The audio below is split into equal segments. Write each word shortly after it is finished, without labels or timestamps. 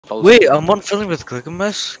Wait, I'm unfriendly with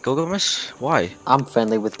Gilgamesh? Gilgamesh? Why? I'm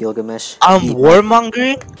friendly with Gilgamesh. I'm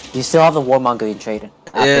warmongering? You still have the warmongering trait.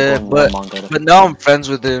 Yeah, but now I'm friends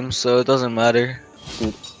with him, so it doesn't matter.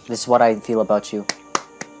 Dude, this is what I feel about you.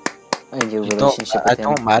 And your relationship with him.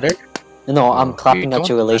 I don't matter? No, I'm clapping at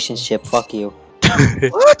your relationship. Fuck you.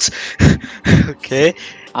 What? Okay.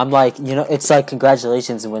 I'm like, you know, it's like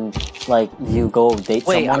congratulations when, like, you go date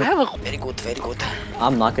someone. I have a very good, very good.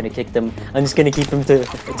 I'm not gonna kick them. I'm just gonna keep them to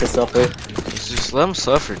suffer. Just let him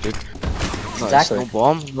suffer, dude. Nice. Exactly. No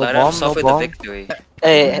bomb, no Let bomb, him suffer no bomb. the victory.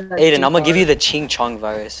 Hey, Aiden, I'm gonna give you the Ching Chong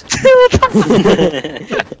virus. The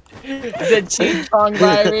Ching Chong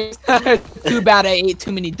virus. Too bad I ate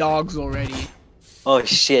too many dogs already. Oh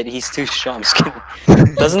shit, he's too strong. I'm just kidding.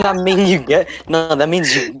 Doesn't that mean you get? No, that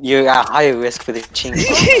means you're at higher risk for the Ching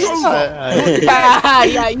Chong.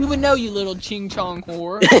 Yeah, you would know, you little Ching Chong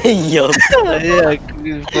whore. Yup. Yeah,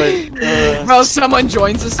 but Bro, someone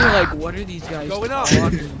joins us and like, what are these guys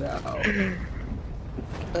talking about?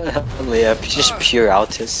 Yeah, just pure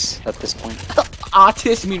autists at this point.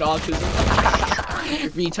 Autist mean autism.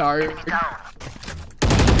 Retard.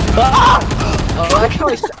 I like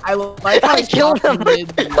how I killed him. I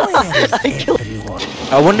killed him.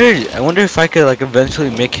 I wonder if I could like eventually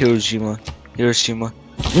make Hiroshima.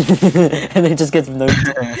 And it just gets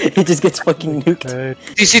nuked. It just gets fucking nuked.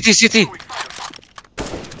 CT.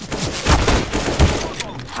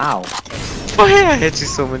 Ow. Why I hit you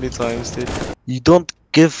so many times, dude? You don't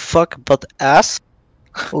give fuck about ass?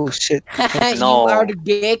 Oh shit. No. You are the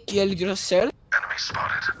gay, kill yourself.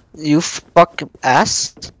 You fuck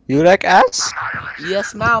ass? You like ass?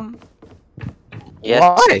 Yes, ma'am. Yes,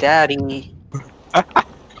 Why? daddy. We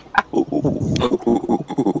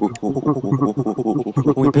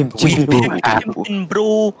Pimpin',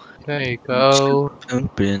 bro. There you go.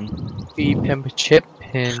 Pimpin'. We pimp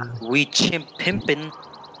chippin'. We chimp pimpin'.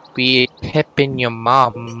 We pippin' your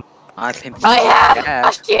mom. I pimpin'. I have dad.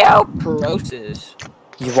 osteoporosis.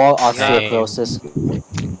 You are osteoporosis.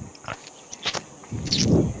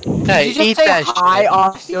 Hey, Did you eat just say that high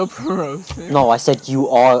shit. osteoporosis? No, I said you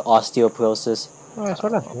are osteoporosis. Oh, that's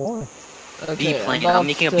what I want. B-plane. I'm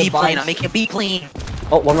making a B-plane. I'm making a B-plane.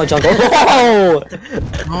 Oh, one more jungle. Oh!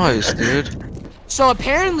 Nice, dude. So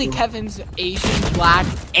apparently Kevin's Asian, black,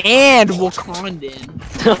 and Wakandan.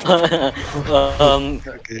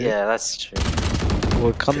 Yeah, that's true.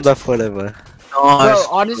 Wakanda forever. Bro,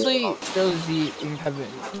 honestly, Josie and Kevin,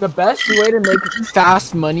 the best way to make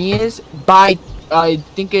fast money is by, I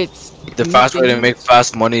think it's... The fast way to make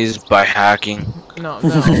fast money is by hacking. No,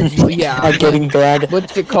 yeah. And getting bad.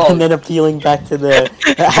 What's it called? And then appealing back to the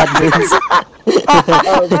admins.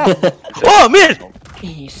 Oh man!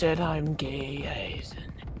 He said I'm gay.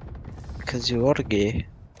 Because you are gay.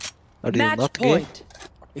 Are you not gay?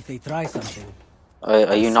 If they try something.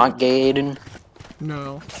 Are you not gay, Aiden?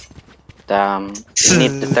 No. Damn. We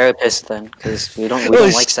need the therapist then, because we don't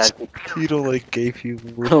like sad people. You don't like gay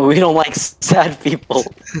people. We don't like sad people.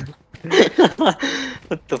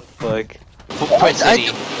 What the fuck?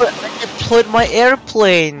 I deployed my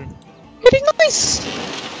airplane. Very nice.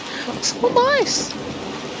 So nice.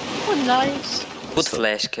 So nice. Good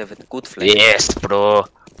flash, Kevin. Good flash. Yes, bro.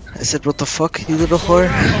 I said, what the fuck, you little whore?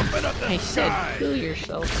 I said kill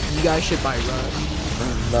yourself. You guys should buy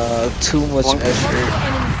Rust. Nah, too much effort.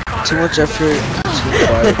 Too much effort. Too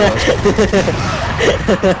far.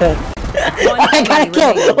 I got a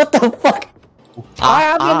kill! What the fuck? I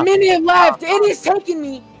have a minute left. It is taking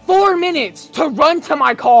me 4 minutes to run to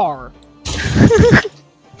my car.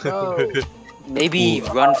 Bro. Maybe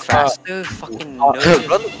run faster, fucking nerd.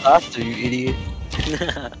 Run faster, you idiot.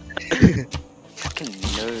 Fucking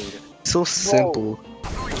nerd. So simple.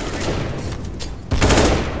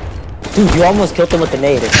 Dude, you almost killed him with the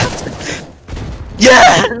nade.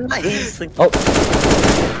 Yeah! Nice. Oh.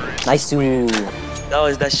 Nice to.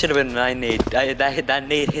 That should have been my nade. That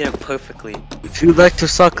nade hit him perfectly. If you like to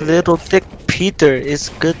suck little dick, Peter is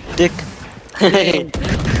good dick.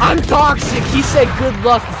 I'm toxic. He said good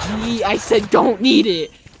luck, G. I said don't need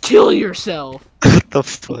it. Kill yourself. What the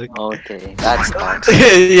fuck? Okay, that's toxic.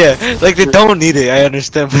 Yeah, like they don't need it, I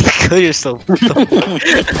understand, but kill yourself.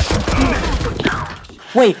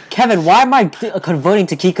 Wait, Kevin, why am I converting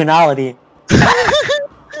to Kikunality?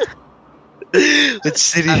 Which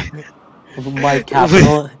city? My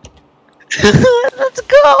capital. Let's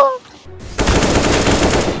go!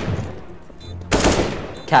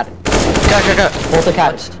 Cat. Cat. Hold the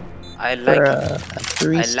cat. I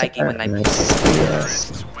like it when I'm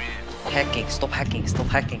hacking. Stop hacking. Stop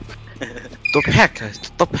hack.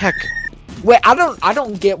 Wait, I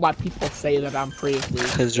don't get why people say that I'm pretty.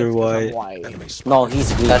 'Cause you're white. No,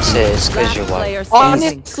 he's weak. That's it. It's because you're white.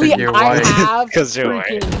 Honestly, You're I white. have 'Cause you're white.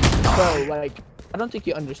 freaking bro. Like, I don't think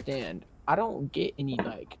you understand. I don't get any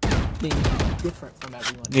like things different from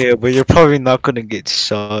everyone. Yeah, but you're probably not gonna get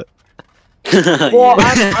shot. Well,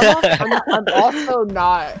 I'm also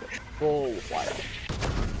not full white.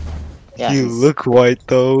 Yeah, You he's- look white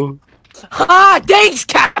though. Ah, thanks,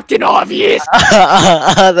 Captain Obvious.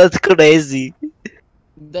 That's crazy.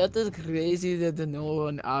 That is crazy that no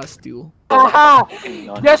one asked you. Haha!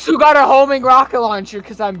 Guess who got a homing rocket launcher?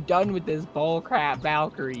 Because I'm done with this bull crap,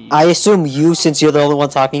 Valkyrie. I assume you, since you're the only one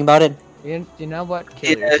talking about it. You know what?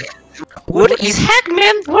 Kill Yeah. yourself. What is hack,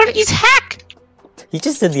 man? What is hack? He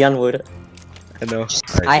just said the N-word. I know.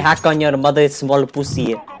 I hack on your mother's small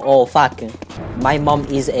pussy. Oh fuck. My mom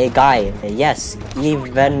is a guy. Yes,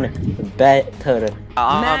 even better.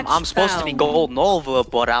 I'm supposed to be gold Nova,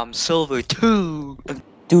 but I'm silver too.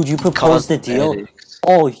 Dude, you proposed the deal.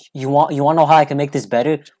 Oh, you want to know how I can make this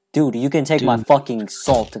better? Dude, you can take my fucking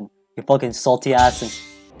salt and your fucking salty ass and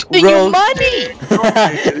Give you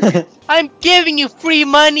money! I'm giving you free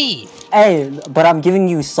money! Hey, but I'm giving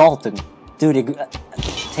you salt and dude,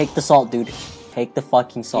 take the salt, dude. Take the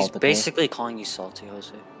fucking salt. He's okay? basically calling you salty,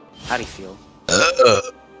 Jose. How do you feel?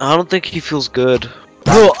 I don't think he feels good.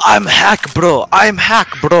 Bro, I'm hack, bro. I'm hack,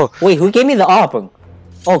 bro. Wait, who gave me the op?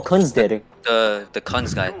 Oh, Kunz did it. The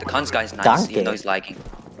Kunz guy. The Kunz guy's nice, Danke. even though he's lagging.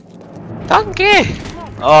 Donkey.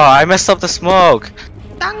 Oh, I messed up the smoke.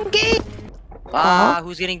 Ah,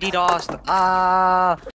 who's getting DDoSed? Ah.